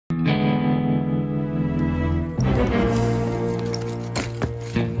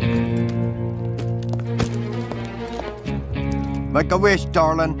Make a wish,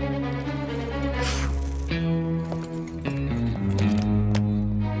 darling.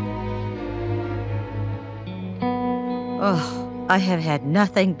 Oh, I have had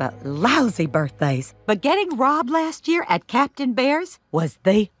nothing but lousy birthdays. But getting robbed last year at Captain Bear's was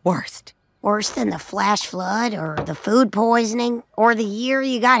the worst. Worse than the flash flood or the food poisoning or the year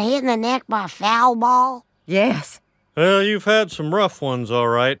you got hit in the neck by a foul ball? Yes. Well, you've had some rough ones, all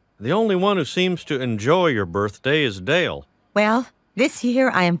right. The only one who seems to enjoy your birthday is Dale. Well, this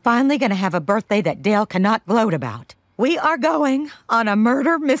year I am finally going to have a birthday that Dale cannot gloat about. We are going on a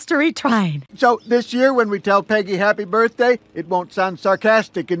murder mystery train. So this year when we tell Peggy happy birthday, it won't sound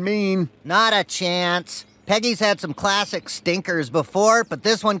sarcastic and mean. Not a chance. Peggy's had some classic stinkers before, but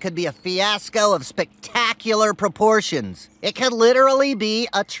this one could be a fiasco of spectacular proportions. It could literally be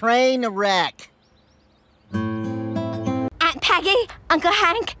a train wreck. Aunt Peggy, Uncle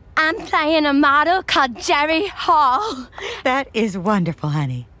Hank, I'm playing a model called Jerry Hall. That is wonderful,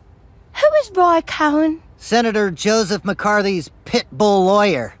 honey. Who is Roy Cohn? Senator Joseph McCarthy's pit bull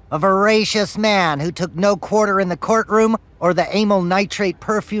lawyer, a voracious man who took no quarter in the courtroom or the amyl nitrate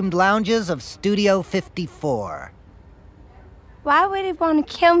perfumed lounges of Studio 54. Why would he want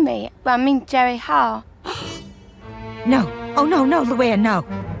to kill me? Well, I mean Jerry Hall. No. Oh, no, Luann, no.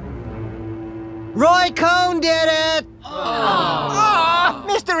 Roy Cohn did it! Oh.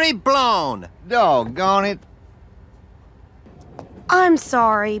 Mystery blown! Doggone it. I'm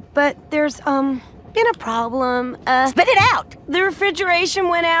sorry, but there's, been a problem. Spit it out! The refrigeration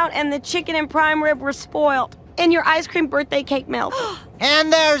went out and the chicken and prime rib were spoiled. And your ice cream birthday cake melted.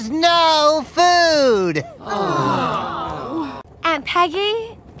 And there's no food! Aunt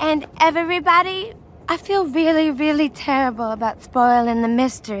Peggy and everybody, I feel really, really terrible about spoiling the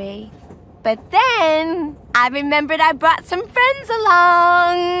mystery. But then I remembered I brought some friends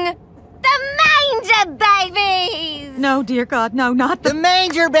along. The Manger Babies! No, dear God, no, not The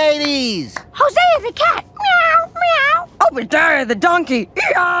Manger Babies! Hosea the cat. Meow, meow. Obadiah the donkey.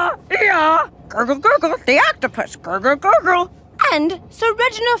 Ee-ah, ee-ah. Gurgle, gurgle. The octopus. Gurgle, gurgle. And Sir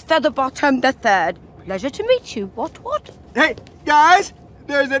Reginald Featherbottom III. Pleasure to meet you. What? Hey, guys,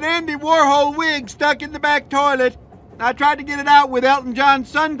 there's an Andy Warhol wig stuck in the back toilet. I tried to get it out with Elton John's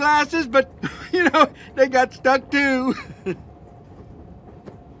sunglasses, but, they got stuck too.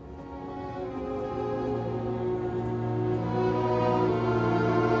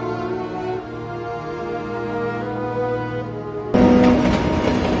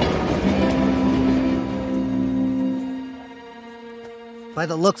 By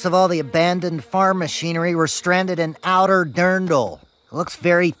the looks of all the abandoned farm machinery, we're stranded in outer Durndal. It looks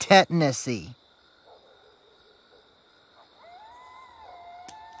very tetanus-y.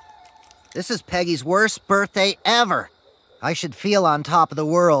 This is Peggy's worst birthday ever. I should feel on top of the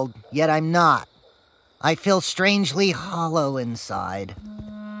world, yet I'm not. I feel strangely hollow inside.